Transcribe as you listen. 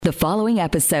The following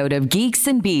episode of Geeks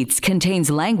and Beats contains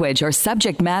language or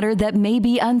subject matter that may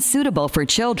be unsuitable for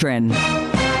children.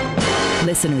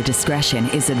 Listener discretion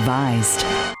is advised. So,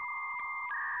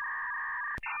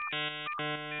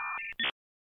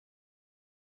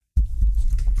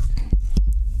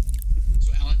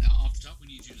 Alan, off the top, we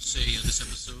need you to say this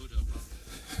episode of...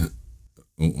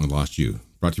 Oh, I lost you.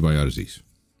 Brought to you by Odysseys.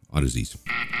 Odysseys.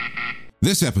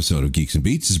 This episode of Geeks and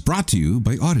Beats is brought to you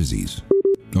by Odysseys.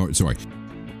 Oh, sorry.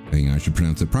 Hang on, I should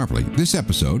pronounce it properly. This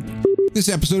episode of Geeks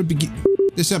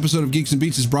and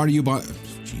Beats is brought to you by...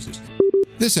 Jesus.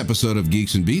 This episode of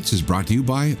Geeks and Beats is brought to you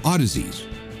by Odysseys.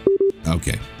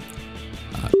 Okay.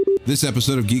 This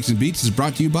episode of Geeks and Beats is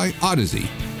brought to you by Odyssey.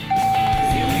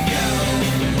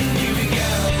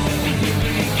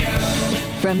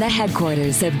 From the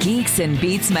headquarters of Geeks and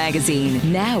Beats magazine,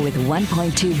 now with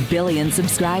 1.2 billion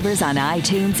subscribers on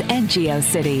iTunes and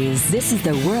GeoCities, this is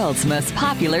the world's most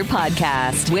popular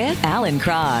podcast with Alan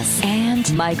Cross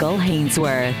and Michael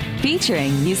Hainsworth,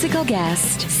 featuring musical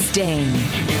guest Sting.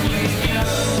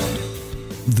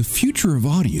 The future of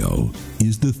audio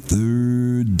is the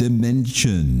third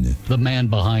dimension. The man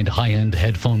behind high-end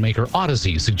headphone maker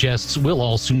Odyssey suggests we'll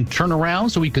all soon turn around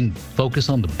so we can focus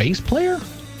on the bass player?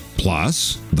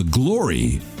 Plus, the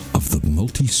glory of the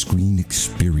multi-screen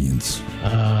experience.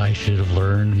 I should have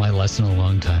learned my lesson a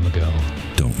long time ago.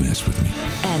 Don't mess with me.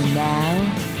 And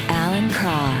now, Alan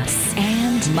Cross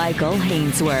and Michael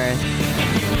Hainsworth.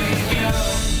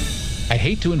 I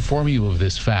hate to inform you of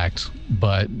this fact,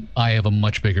 but I have a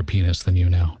much bigger penis than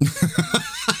you now.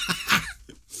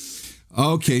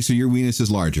 Okay, so your weenus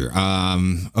is larger.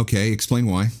 Okay, explain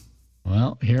why.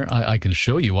 Well, here, I can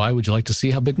show you. Why? Would you like to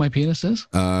see how big my penis is?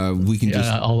 We can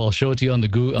just... I'll show it to you on the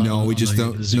Google. No, we just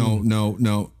don't... Zoom.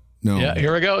 No. Yeah,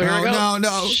 here we go.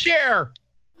 No. Share.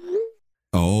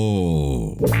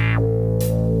 Oh.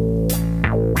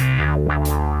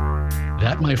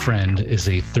 That, my friend, is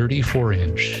a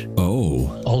 34-inch,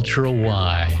 ultra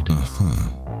wide,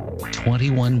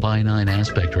 21:9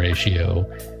 aspect ratio,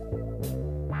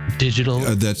 digital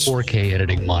that's 4K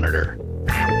editing monitor.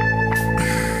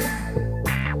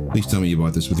 Please tell me you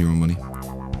bought this with your own money.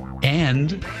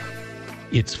 And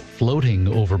it's floating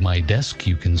over my desk,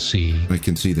 you can see. I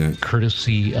can see that.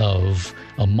 Courtesy of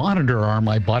a monitor arm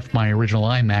I bought for my original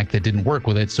iMac that didn't work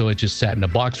with it, so it just sat in a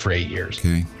box for 8 years.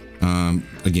 Okay.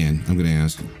 Again, I'm going to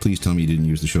ask, please tell me you didn't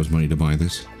use the show's money to buy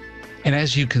this. And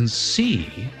as you can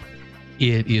see,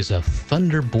 it is a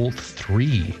Thunderbolt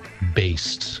 3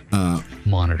 based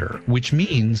monitor, which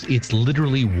means it's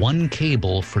literally one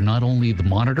cable for not only the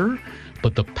monitor,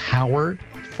 but the power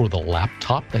for the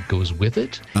laptop that goes with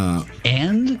it.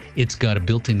 And it's got a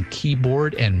built-in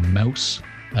keyboard and mouse,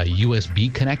 a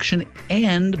USB connection,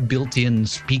 and built-in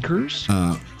speakers,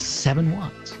 7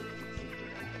 watts.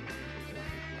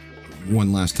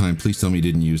 One last time, please tell me you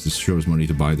didn't use the show's money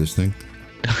to buy this thing.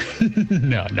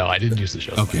 No, I didn't use the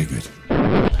show's money. Okay, good.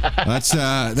 That's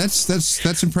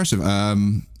impressive.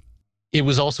 It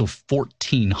was also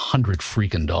 $1,400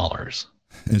 freaking dollars.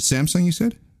 And Samsung, you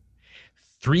said?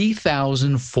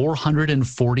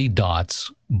 3,440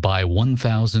 dots by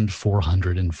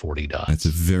 1,440 dots. That's a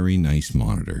very nice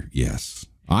monitor. Yes.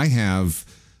 I have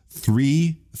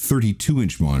 3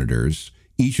 32-inch monitors.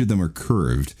 Each of them are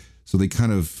curved, so they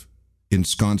kind of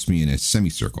ensconce me in a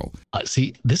semicircle.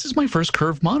 See, this is my first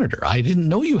curved monitor. I didn't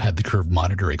know you had the curved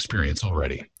monitor experience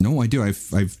already. No, I do. I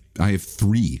have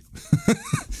 3.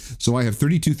 So I have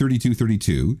 32, 32,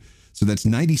 32. So that's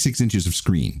 96 inches of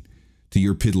screen to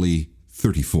your piddly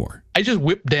 34. I just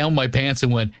whipped down my pants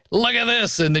and went, look at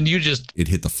this. And then you just... It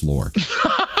hit the floor.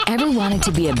 Ever wanted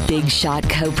to be a big shot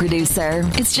co-producer?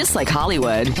 It's just like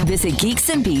Hollywood. Visit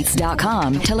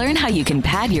geeksandbeats.com to learn how you can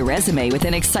pad your resume with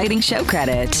an exciting show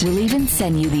credit. We'll even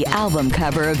send you the album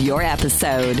cover of your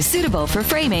episode, suitable for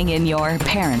framing in your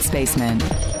parents' basement.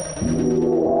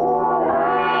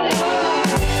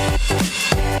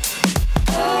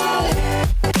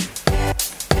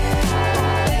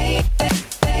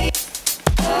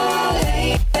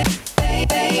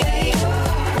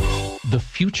 The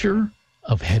future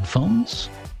of headphones?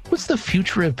 What's the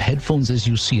future of headphones as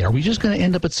you see it? Are we just going to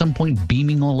end up at some point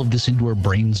beaming all of this into our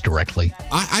brains directly?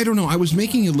 I don't know. I was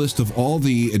making a list of all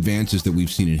the advances that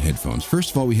we've seen in headphones.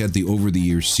 First of all, we had the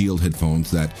over-the-ear sealed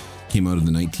headphones that came out in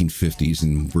the 1950s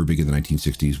and were big in the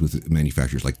 1960s with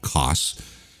manufacturers like Koss.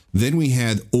 Then we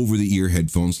had over-the-ear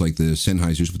headphones like the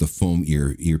Sennheisers with the foam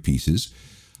earpieces.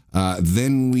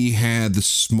 Then we had the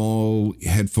small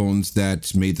headphones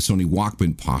that made the Sony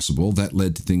Walkman possible. That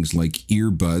led to things like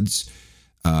earbuds,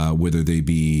 whether they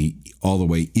be all the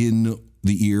way in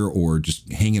the ear or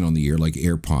just hanging on the ear like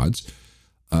AirPods.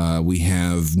 We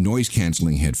have noise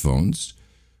canceling headphones.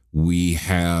 We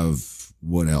have,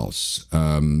 what else?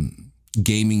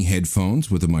 Gaming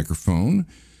headphones with a microphone.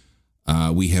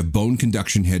 We have bone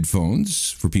conduction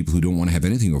headphones for people who don't want to have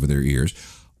anything over their ears.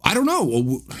 I don't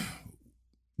know.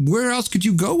 Where else could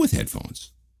you go with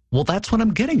headphones? Well, that's what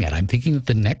I'm getting at. I'm thinking that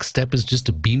the next step is just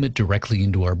to beam it directly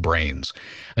into our brains.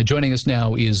 Joining us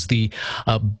now is the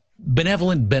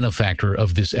benevolent benefactor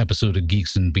of this episode of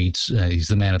Geeks and Beats. He's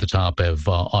the man at the top of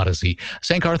Odyssey.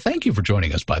 Sankar, thank you for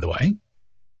joining us, by the way.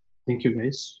 Thank you,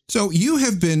 guys. So you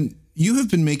have been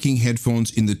making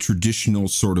headphones in the traditional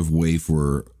sort of way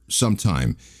for some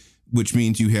time, which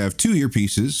means you have two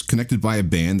earpieces connected by a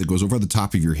band that goes over the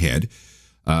top of your head.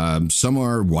 Some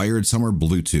are wired, some are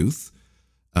Bluetooth.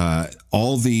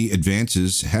 All the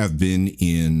advances have been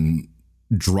in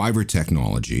driver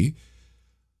technology.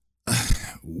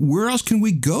 Where else can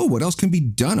we go? What else can be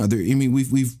done?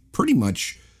 We've pretty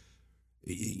much,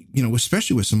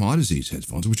 especially with some Odyssey's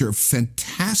headphones, which are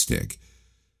fantastic.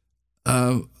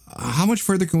 How much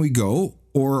further can we go,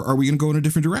 or are we going to go in a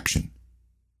different direction?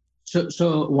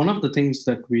 So one of the things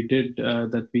that we did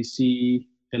that we see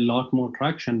a lot more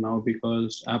traction now,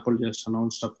 because Apple just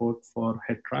announced support for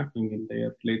head tracking in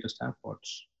their latest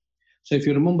AirPods. So if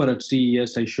you remember at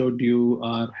CES, I showed you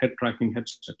our head tracking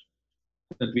headset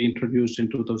that we introduced in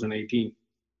 2018.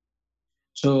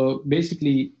 So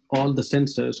basically, all the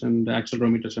sensors and the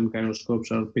accelerometers and gyroscopes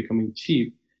are becoming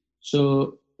cheap.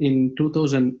 So in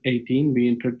 2018, we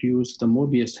introduced the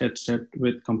Mobius headset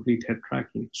with complete head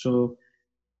tracking. So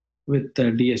with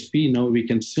the DSP, now we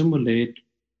can simulate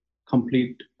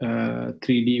complete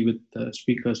 3D with the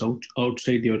speakers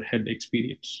outside your head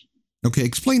experience. Okay,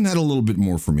 explain that a little bit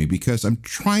more for me, because I'm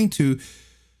trying to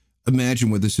imagine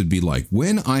what this would be like.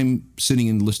 When I'm sitting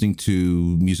and listening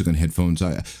to music on headphones,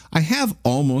 I have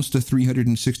almost a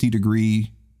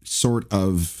 360-degree sort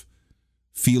of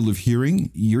field of hearing.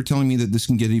 You're telling me that this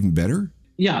can get even better?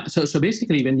 Yeah, so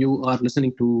basically when you are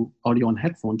listening to audio on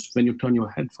headphones, when you turn your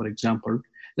head, for example,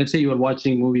 let's say you are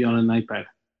watching a movie on an iPad.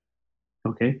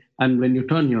 Okay, and when you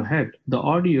turn your head, the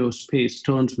audio space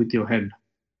turns with your head,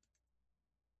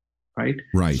 right?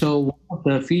 Right. So one of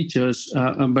the features,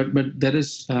 but there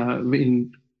is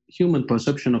in human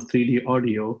perception of 3D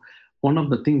audio, one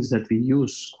of the things that we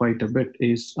use quite a bit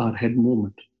is our head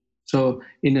movement. So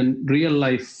in a real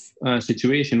life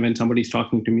situation, when somebody's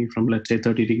talking to me from, let's say,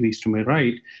 30 degrees to my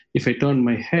right, if I turn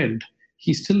my head,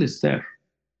 he still is there.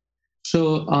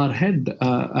 So our head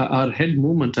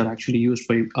movements are actually used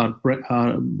by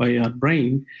our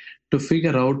brain to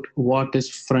figure out what is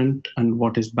front and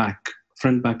what is back.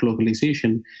 Front-back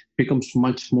localization becomes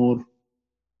much more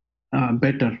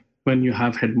better when you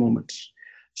have head movements.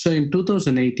 So in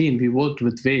 2018, we worked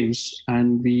with Waves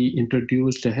and we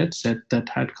introduced a headset that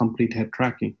had complete head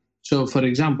tracking. So for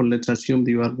example, let's assume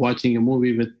that you are watching a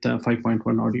movie with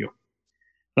 5.1 audio.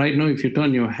 Right now, if you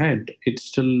turn your head,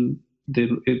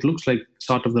 it looks like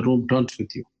sort of the room turns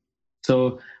with you.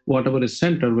 So whatever is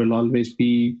center will always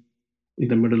be in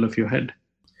the middle of your head.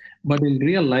 But in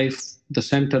real life, the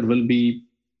center will be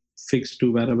fixed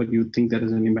to wherever you think there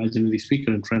is an imaginary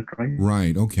speaker in front, right?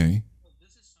 Right, okay.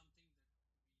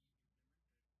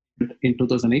 In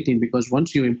 2018, because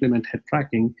once you implement head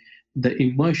tracking, the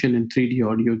immersion in 3D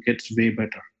audio gets way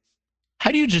better. How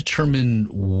do you determine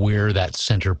where that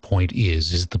center point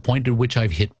is? Is it the point at which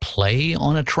I've hit play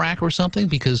on a track or something?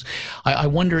 Because I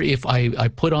wonder if I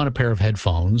put on a pair of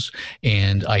headphones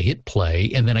and I hit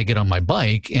play and then I get on my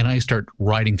bike and I start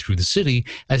riding through the city,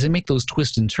 as I make those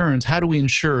twists and turns, how do we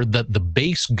ensure that the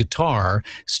bass guitar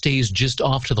stays just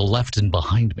off to the left and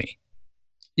behind me?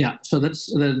 Yeah, so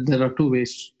there are two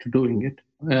ways to doing it.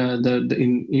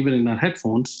 Even in our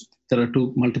headphones, there are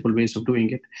multiple ways of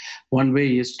doing it. One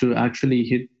way is to actually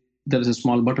hit, there is a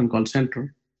small button called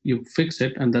center. You fix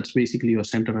it, and that's basically your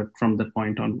center from that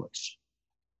point onwards.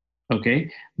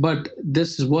 Okay, but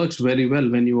this works very well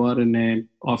when you are in an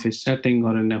office setting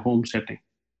or in a home setting.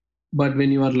 But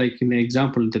when you are like in the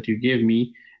example that you gave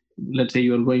me, let's say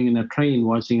you are going in a train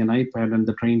watching an iPad and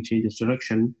the train changes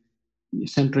direction,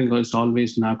 centering is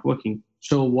always not working.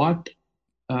 So what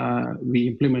we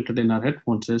implemented in our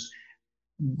headphones is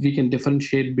we can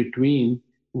differentiate between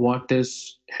what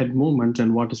is head movements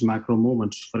and what is macro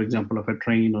movements, for example, of a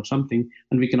train or something,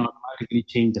 and we can automatically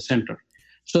change the center.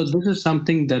 So this is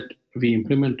something that we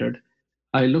implemented.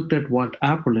 I looked at what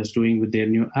Apple is doing with their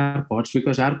new AirPods,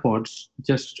 because AirPods,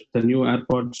 just the new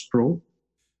AirPods Pro,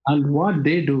 and what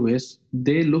they do is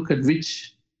they look at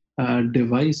which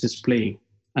device is playing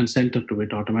and center to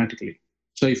it automatically.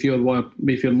 So if your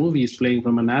movie is playing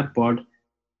from an AirPod,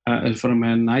 from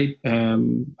an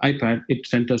iPad, it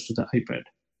centers to the iPad.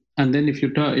 And then if you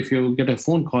get a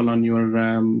phone call on your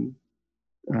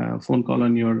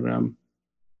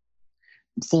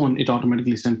phone, it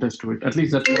automatically centers to it. At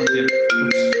least that's what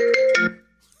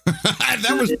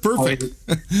that was perfect.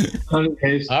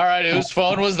 All right, whose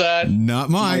phone was that?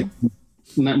 Not mine.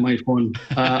 Not my phone.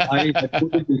 I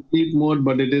put it in sleep mode,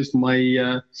 but it is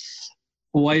my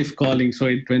wife calling, so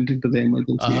it went into the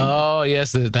emergency. Oh,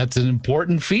 yes, that's an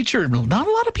important feature. Not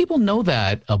a lot of people know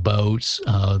that about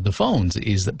the phones,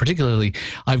 is that particularly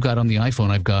I've got on the iPhone,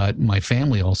 I've got my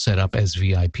family all set up as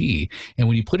VIP. And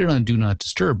when you put it on Do Not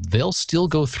Disturb, they'll still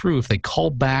go through if they call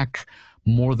back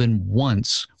more than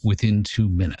once within 2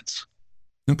 minutes.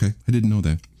 Okay, I didn't know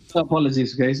that.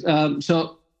 Apologies, guys.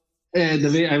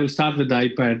 The way I will start with the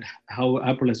iPad, how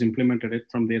Apple has implemented it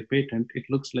from their patent, it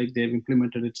looks like they've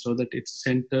implemented it so that it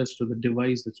centers to the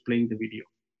device that's playing the video.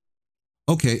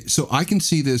 Okay, so I can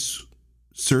see this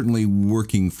certainly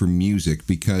working for music,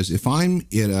 because if I'm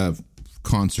at a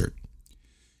concert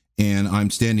and I'm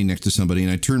standing next to somebody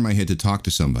and I turn my head to talk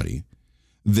to somebody,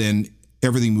 then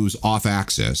everything moves off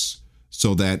axis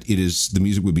so that the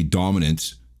music would be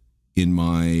dominant in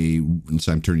my,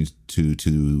 so I'm turning to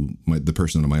the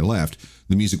person on my left,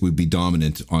 the music would be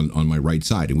dominant on my right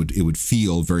side. It would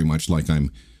feel very much like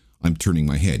I'm turning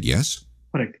my head. Yes?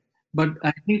 Correct. But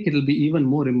I think it'll be even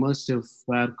more immersive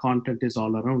where content is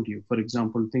all around you. For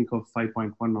example, think of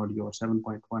 5.1 audio or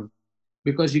 7.1,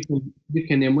 because you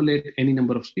can emulate any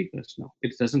number of speakers now.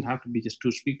 It doesn't have to be just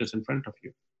two speakers in front of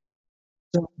you.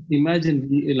 So imagine,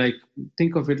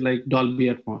 think of it like Dolby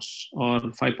Atmos or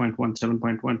 5.1,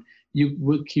 7.1.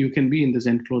 You can be in this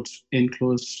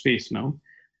enclosed space now.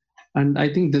 And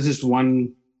I think this is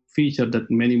one feature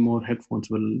that many more headphones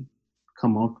will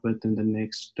come out with in the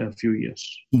next few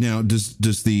years. Now,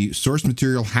 does the source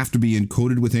material have to be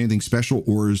encoded with anything special,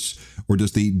 or do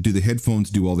the headphones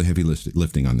do all the heavy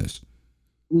lifting on this?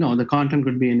 No, the content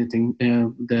could be anything.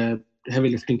 The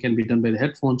heavy lifting can be done by the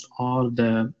headphones, or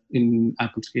in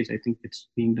Apple's case, I think it's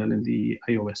being done in the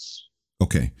iOS.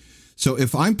 Okay. So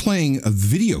if I'm playing a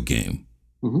video game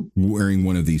wearing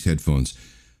one of these headphones,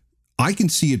 I can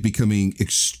see it becoming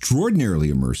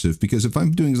extraordinarily immersive, because if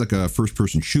I'm doing like a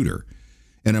first-person shooter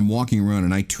and I'm walking around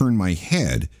and I turn my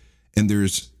head and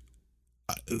there's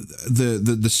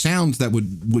the sounds that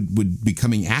would be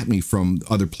coming at me from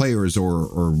other players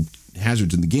or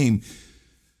hazards in the game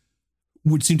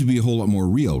would seem to be a whole lot more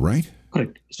real, right?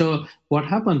 Correct. So what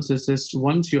happens is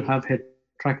once you have head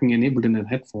tracking enabled in a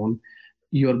headphone,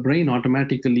 your brain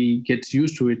automatically gets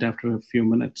used to it after a few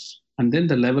minutes. And then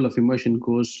the level of immersion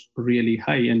goes really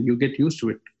high and you get used to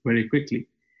it very quickly.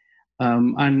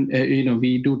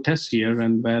 We do tests here,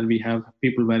 and where we have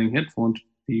people wearing headphones,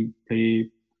 we play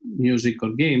music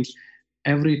or games.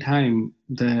 Every time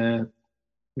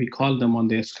we call them on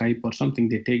their Skype or something,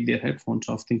 they take their headphones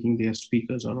off thinking their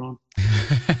speakers are on.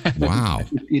 Wow.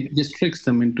 It just tricks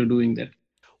them into doing that.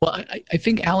 Well, I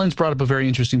think Alan's brought up a very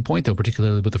interesting point, though,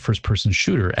 particularly with the first-person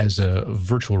shooter. As a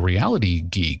virtual reality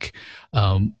geek,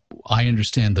 I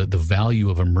understand the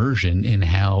value of immersion and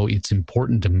how it's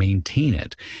important to maintain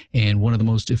it. And one of the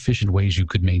most efficient ways you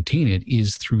could maintain it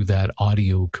is through that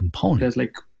audio component. There's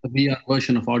like a VR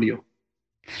version of audio.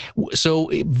 So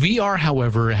VR,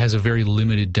 however, has a very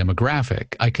limited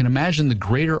demographic. I can imagine the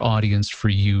greater audience for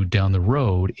you down the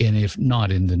road, and if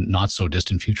not in the not so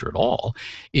distant future at all,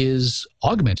 is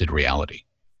augmented reality.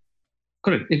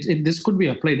 Correct. This could be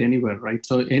applied anywhere, right?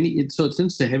 So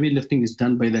since the heavy lifting is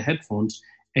done by the headphones,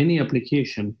 any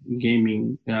application,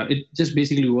 gaming, it just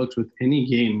basically works with any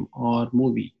game or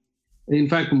movie. In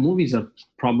fact, movies are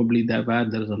probably there where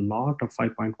there's a lot of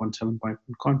 5.1, 7.1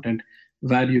 content,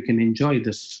 where you can enjoy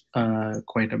this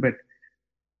quite a bit.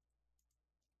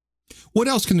 What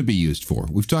else can it be used for?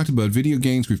 We've talked about video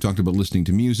games. We've talked about listening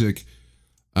to music.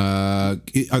 Are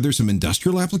there some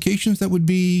industrial applications that would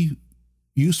be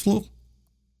useful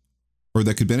or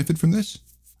that could benefit from this?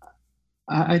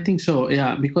 I think so,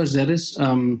 yeah, because there is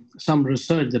some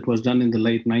research that was done in the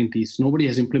late 90s. Nobody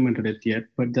has implemented it yet,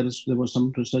 but there was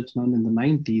some research done in the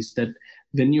 90s that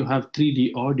when you have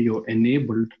 3D audio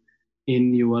enabled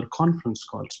in your conference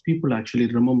calls, people actually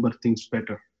remember things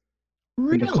better.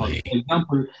 Really?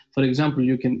 For example,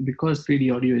 you can, because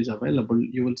 3D audio is available,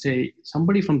 you will say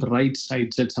somebody from the right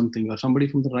side said something, or somebody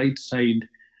from the right side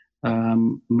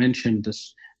mentioned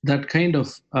this. That kind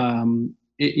of,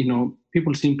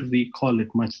 people seem to recall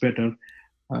it much better.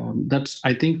 That's,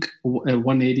 I think,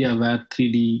 one area where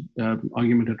 3D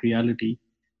augmented reality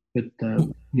with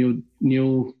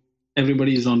new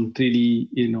everybody's on 3D,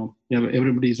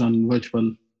 everybody's on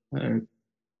virtual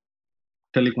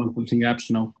teleconferencing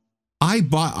apps now. I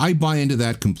buy into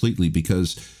that completely,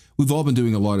 because we've all been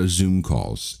doing a lot of Zoom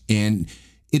calls, and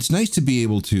it's nice to be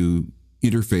able to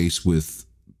interface with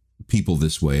people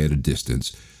this way at a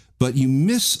distance, but you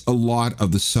miss a lot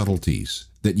of the subtleties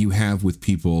that you have with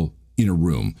people in a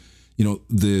room. You know,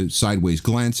 the sideways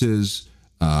glances,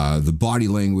 the body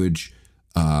language,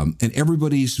 and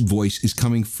everybody's voice is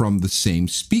coming from the same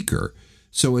speaker.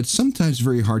 So it's sometimes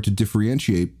very hard to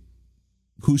differentiate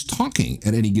who's talking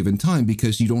at any given time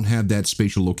because you don't have that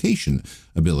spatial location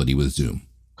ability with Zoom.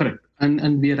 Correct.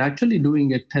 And we are actually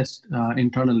doing a test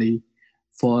internally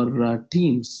for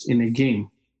teams in a game.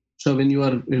 So when you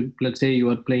are, let's say you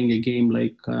are playing a game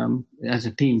like as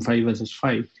a team, 5 versus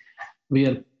 5, we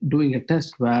are doing a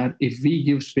test where if we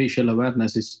give spatial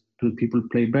awarenesses to people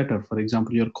play better, for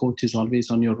example, your coach is always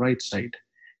on your right side,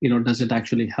 does it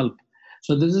actually help?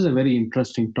 So this is a very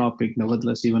interesting topic,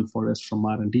 nevertheless, even for us from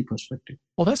R&D perspective.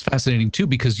 Well, that's fascinating too,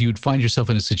 because you'd find yourself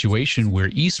in a situation where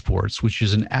esports, which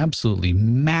is an absolutely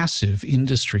massive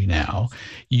industry now,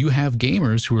 you have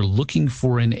gamers who are looking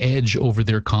for an edge over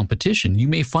their competition. You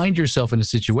may find yourself in a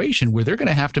situation where they're going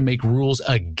to have to make rules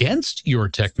against your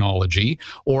technology,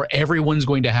 or everyone's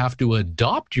going to have to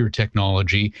adopt your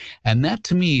technology. And that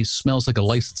to me smells like a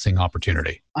licensing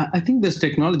opportunity. I think this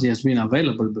technology has been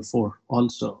available before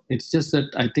also. It's just that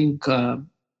I think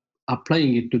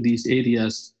applying it to these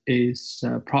areas is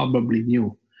probably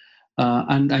new.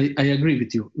 And I agree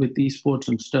with you. With esports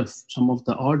and stuff, some of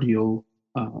the audio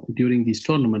during these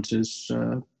tournaments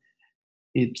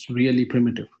it's really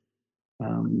primitive.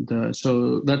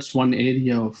 So that's one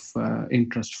area of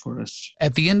interest for us.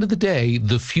 At the end of the day,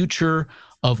 the future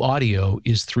of audio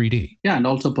is 3D. Yeah, and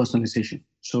also personalization.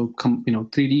 So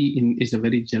 3D is a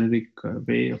very generic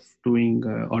way of doing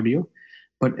audio,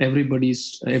 but everybody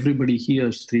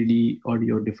hears 3D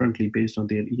audio differently based on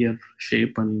their ear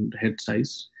shape and head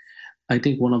size. I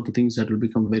think one of the things that will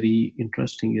become very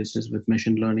interesting is with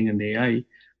machine learning and AI,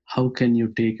 how can you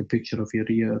take a picture of your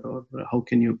ear, or how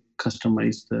can you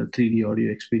customize the 3D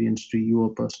audio experience to your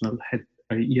personal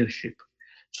ear shape?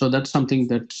 So that's something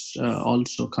that's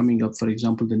also coming up. For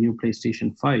example, the new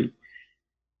PlayStation 5,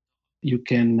 you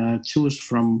can choose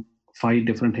from 5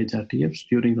 different HRTFs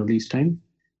during release time.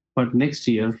 But next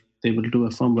year, they will do a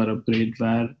firmware upgrade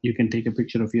where you can take a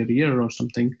picture of your ear or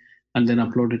something and then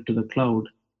upload it to the cloud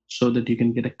so that you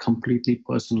can get a completely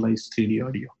personalized 3D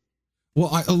audio. Well,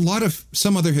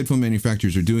 some other headphone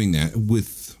manufacturers are doing that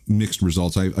with mixed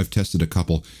results. I've tested a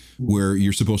couple where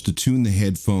you're supposed to tune the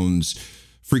headphones'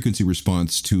 frequency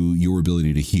response to your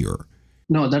ability to hear.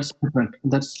 No, that's different.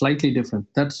 That's slightly different.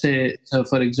 So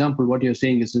for example, what you're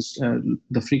saying is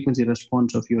the frequency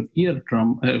response of your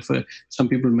eardrum. Some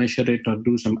people measure it or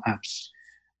do some apps.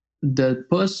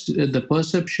 The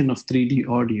perception of 3D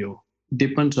audio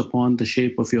depends upon the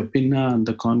shape of your pinna and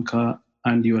the concha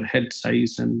and your head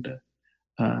size and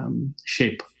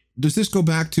shape. Does this go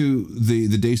back to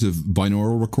the days of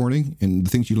binaural recording and the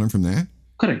things you learned from that?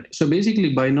 Correct. So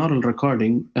basically, binaural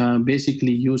recording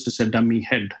basically uses a dummy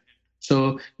head.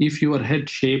 So if your head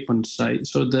shape and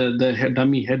size, so the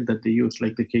dummy head that they use,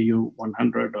 like the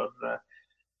KU100 or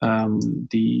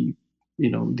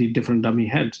the different dummy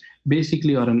heads,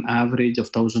 basically are an average of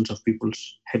thousands of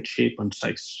people's head shape and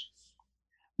size.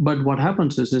 But what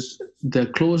happens is the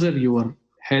closer your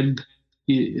head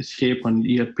shape and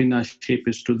your pinna shape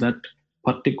is to that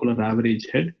particular average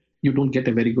head, you don't get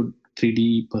a very good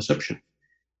 3D perception.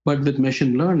 But with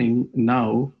machine learning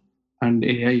now and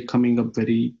AI coming up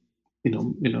very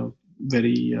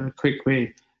quick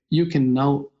way, you can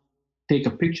now take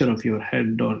a picture of your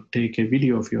head or take a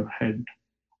video of your head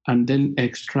and then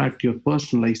extract your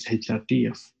personalized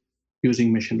HRTF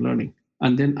using machine learning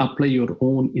and then apply your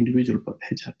own individual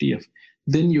HRTF.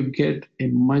 Then you get a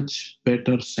much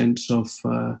better sense of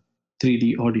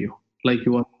 3D audio, like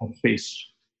you are on face.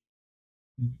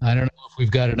 I don't know if we've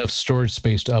got enough storage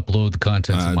space to upload the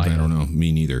contents of my I don't know.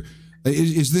 Me neither.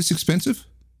 Is this expensive?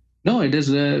 No, it is.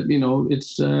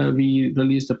 We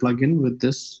released a plugin with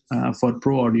this for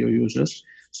pro audio users,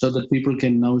 so that people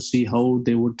can now see how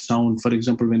they would sound. For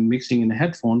example, when mixing in a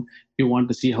headphone, you want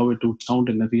to see how it would sound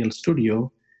in a real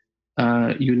studio.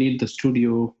 You need the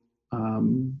studio,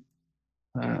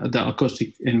 the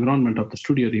acoustic environment of the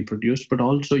studio reproduced, but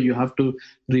also you have to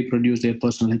reproduce their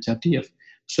personal HRTF.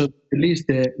 So we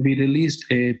released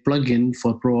a plugin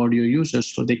for pro audio users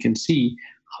so they can see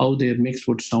how their mix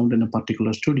would sound in a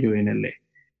particular studio in LA.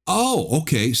 Oh,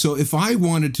 okay. So if I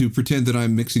wanted to pretend that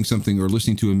I'm mixing something or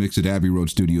listening to a mix at Abbey Road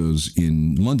Studios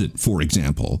in London, for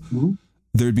example,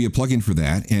 there'd be a plugin for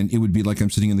that, and it would be like I'm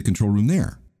sitting in the control room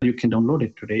there. You can download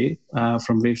it today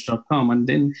from waves.com, and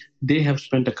then they have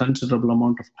spent a considerable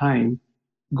amount of time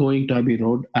going to Abbey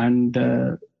Road and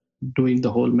doing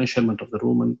the whole measurement of the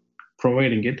room and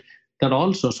providing it, that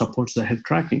also supports the head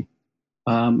tracking.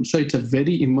 So it's a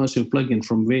very immersive plugin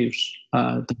from Waves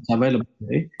that's available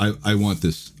today. I want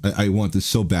this. I want this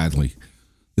so badly.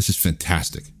 This is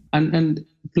fantastic. And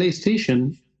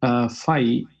PlayStation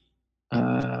 5,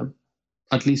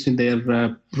 at least in their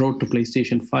road to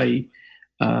PlayStation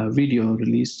 5 video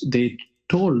release, they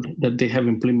told that they have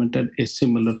implemented a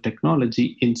similar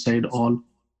technology inside all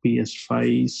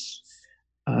PS5's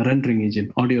rendering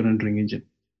engine, audio rendering engine.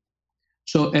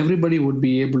 So everybody would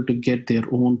be able to get their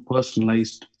own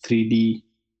personalized 3D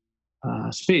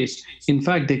space. In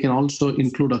fact, they can also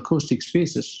include acoustic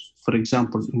spaces, for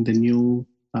example, in the new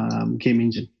game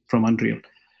engine from Unreal.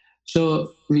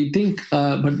 So we think,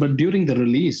 but during the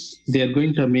release, they are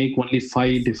going to make only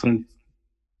 5 different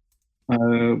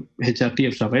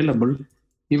HRTFs available.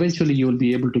 Eventually, you will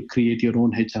be able to create your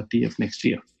own HRTF next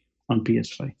year on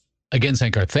PS5. Again,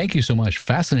 Sankar, thank you so much.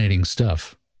 Fascinating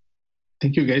stuff.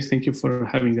 Thank you, guys. Thank you for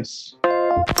having us.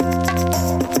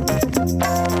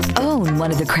 Own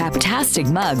one of the craptastic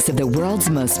mugs of the world's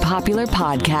most popular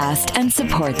podcast and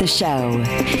support the show.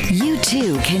 You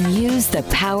too can use the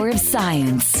power of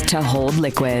science to hold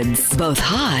liquids, both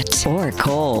hot or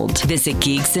cold. Visit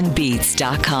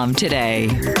geeksandbeats.com today.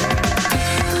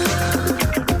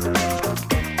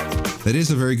 That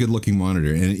is a very good looking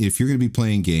monitor. And if you're going to be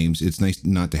playing games, it's nice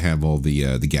not to have all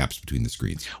the gaps between the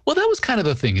screens. Well, that was kind of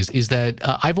the thing is that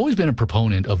I've always been a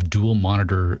proponent of dual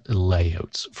monitor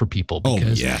layouts for people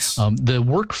because the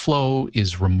workflow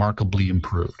is remarkably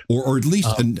improved. Or at least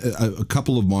a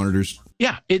couple of monitors.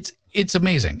 Yeah, it's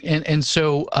amazing. And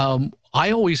so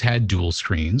I always had dual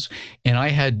screens, and I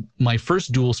had my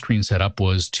first dual screen setup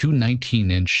was 2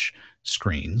 19-inch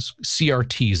screens,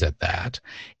 CRTs at that.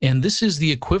 And this is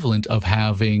the equivalent of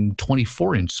having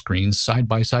 24-inch screens side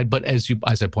by side, but as you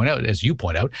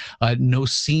point out, no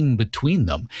seam between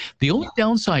them. The only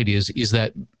downside is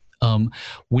that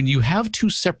when you have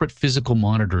 2 separate physical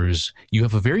monitors, you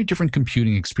have a very different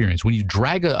computing experience. When you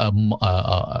drag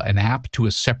an app to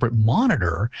a separate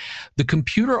monitor, the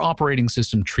computer operating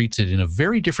system treats it in a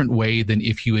very different way than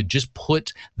if you had just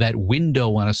put that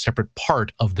window on a separate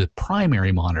part of the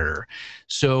primary monitor.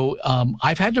 So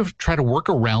I've had to try to work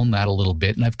around that a little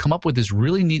bit, and I've come up with this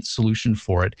really neat solution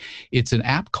for it. It's an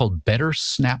app called Better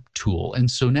Snap Tool.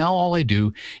 And so now all I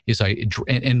do is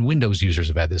and Windows users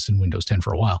have had this in Windows 10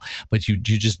 for a while, but you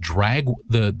just drag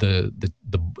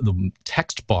the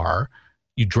text bar,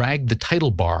 you drag the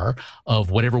title bar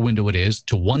of whatever window it is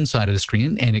to one side of the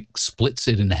screen, and it splits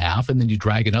it in half, and then you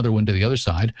drag another one to the other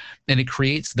side, and it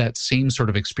creates that same sort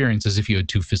of experience as if you had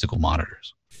 2 physical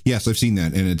monitors. Yes, I've seen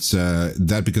that, and it's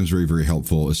that becomes very, very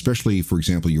helpful, especially, for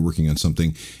example, you're working on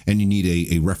something and you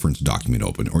need a reference document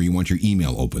open, or you want your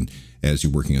email open as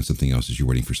you're working on something else, as you're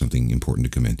waiting for something important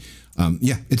to come in.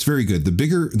 It's very good.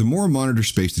 The more monitor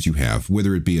space that you have,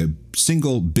 whether it be a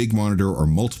single big monitor or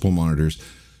multiple monitors,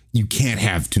 you can't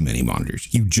have too many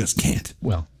monitors. You just can't.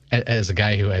 Well, as a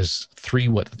guy who has 3,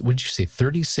 what did you say,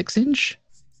 36-inch?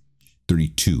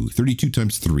 32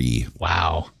 times 3.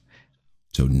 Wow.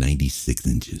 So 96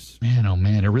 inches. Man, oh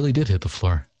man, it really did hit the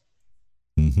floor.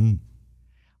 Mm-hmm.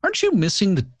 Aren't you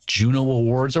missing the Juno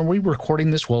Awards? Are we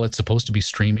recording this while it's supposed to be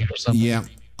streaming or something? Yeah,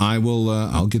 I will.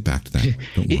 I'll get back to that.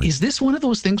 Don't worry. Is this one of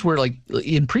those things where, like,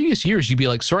 in previous years, you'd be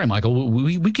like, sorry, Michael,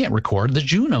 we can't record. The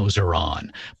Junos are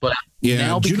on. But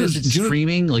now because it's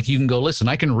streaming, like, you can go, listen,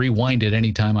 I can rewind it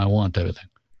anytime I want, type of thing.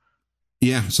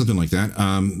 Yeah, something like that.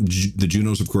 The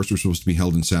Junos, of course, were supposed to be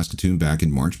held in Saskatoon back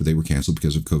in March, but they were canceled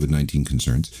because of COVID-19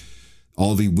 concerns.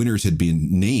 All the winners had been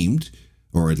named,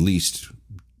 or at least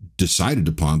decided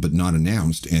upon, but not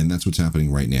announced, and that's what's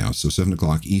happening right now. So 7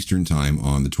 o'clock Eastern time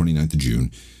on the 29th of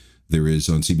June. There is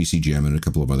on CBC Gem and a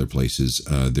couple of other places.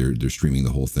 They're streaming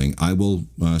the whole thing. I will.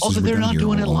 So they're not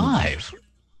doing it live.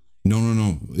 No.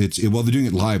 Well, they're doing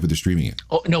it live, but they're streaming it.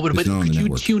 Oh no, but could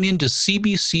you tune into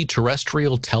CBC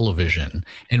terrestrial television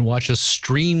and watch a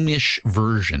streamish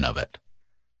version of it?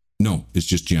 No, it's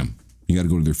just Gem. You got to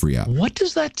go to their free app. What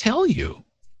does that tell you?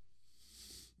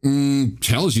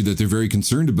 Tells you that they're very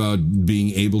concerned about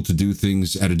being able to do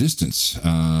things at a distance.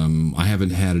 I haven't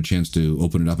had a chance to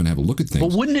open it up and have a look at things.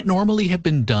 But wouldn't it normally have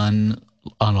been done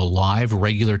on a live,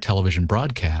 regular television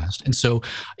broadcast? And so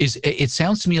it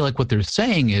sounds to me like what they're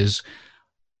saying is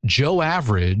Joe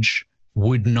Average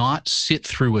would not sit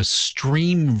through a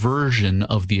stream version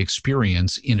of the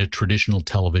experience in a traditional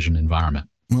television environment.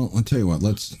 Well, I'll tell you what.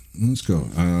 Let's go.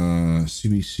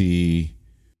 CBC.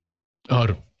 Oh,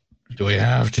 do we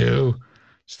have to?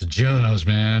 It's the Junos,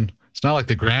 man. It's not like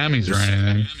the Grammys or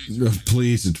anything.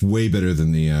 Please, it's way better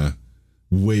than the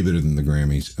Way better than the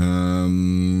Grammys.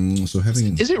 So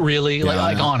having is it really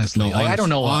like honestly? No, I don't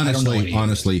know.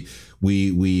 Honestly,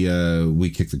 we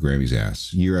kick the Grammys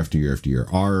ass year after year after year.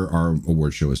 Our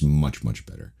award show is much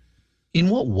better. In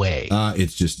what way?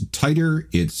 It's just tighter.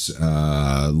 It's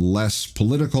less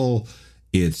political.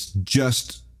 It's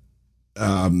just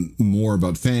more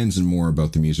about fans and more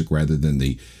about the music rather than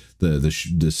the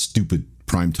stupid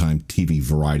primetime TV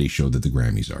variety show that the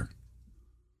Grammys are.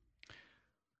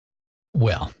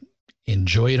 Well,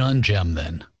 enjoy it on Gem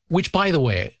then. Which, by the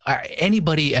way,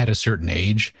 anybody at a certain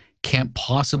age can't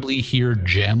possibly hear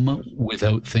Gem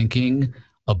without thinking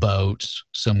about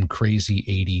some crazy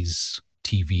 80s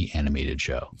TV animated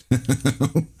show.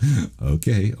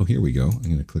 Okay. Oh, here we go. I'm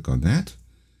going to click on that.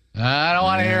 I don't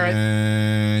want to hear it.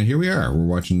 And here we are. We're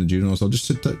watching the Junos. I'll just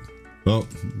sit tight. Oh,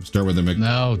 start with the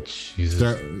No,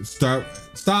 Jesus. Stop.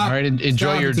 All right,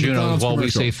 enjoy your Junos while we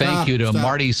say thank you to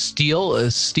Marty Steele,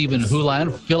 Stephen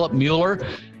Hulan, Philip Mueller,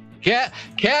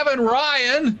 Kevin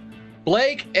Ryan,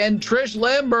 Blake and Trish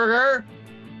Limburger,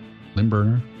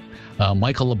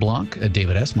 Michael LeBlanc,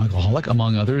 David S., Michael Hollick,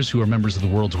 among others who are members of the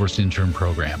World's Worst Intern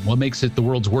program. What makes it the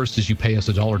world's worst is you pay us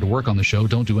 $1 to work on the show,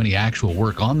 don't do any actual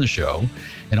work on the show,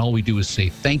 and all we do is say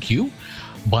thank you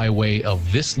by way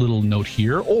of this little note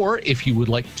here, or if you would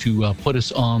like to put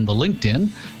us on the LinkedIn,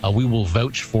 we will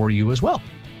vouch for you as well.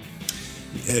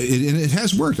 It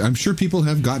has worked. I'm sure people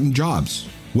have gotten jobs,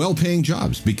 well-paying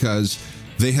jobs, because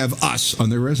they have us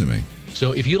on their resume.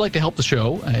 So if you'd like to help the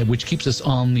show, which keeps us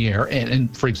on the air,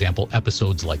 and for example,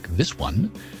 episodes like this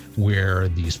one, where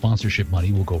the sponsorship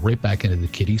money will go right back into the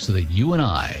kitty so that you and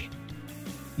I,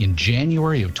 in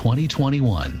January of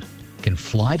 2021, can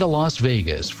fly to Las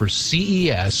Vegas for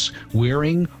CES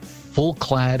wearing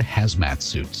full-clad hazmat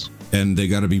suits. And they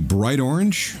got to be bright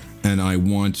orange, and I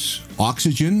want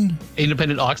oxygen.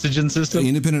 Independent oxygen system?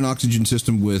 Independent oxygen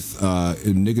system with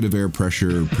negative air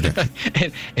pressure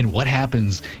protection. and what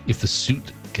happens if the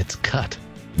suit gets cut?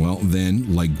 Well,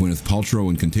 then, like Gwyneth Paltrow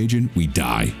in Contagion, we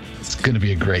die. It's going to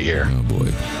be a great year. Oh,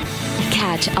 boy.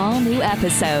 Catch all new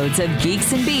episodes of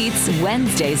Geeks and Beats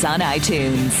Wednesdays on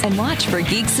iTunes. And watch for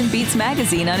Geeks and Beats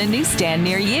magazine on a newsstand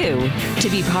near you. To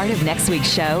be part of next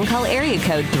week's show, call area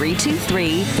code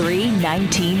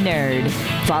 323-319-NERD.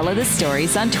 Follow the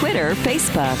stories on Twitter,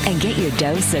 Facebook, and get your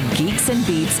dose of Geeks and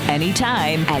Beats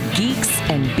anytime at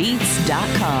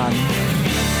geeksandbeats.com.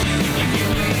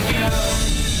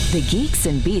 The Geeks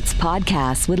and Beats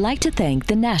podcast would like to thank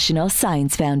the National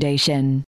Science Foundation.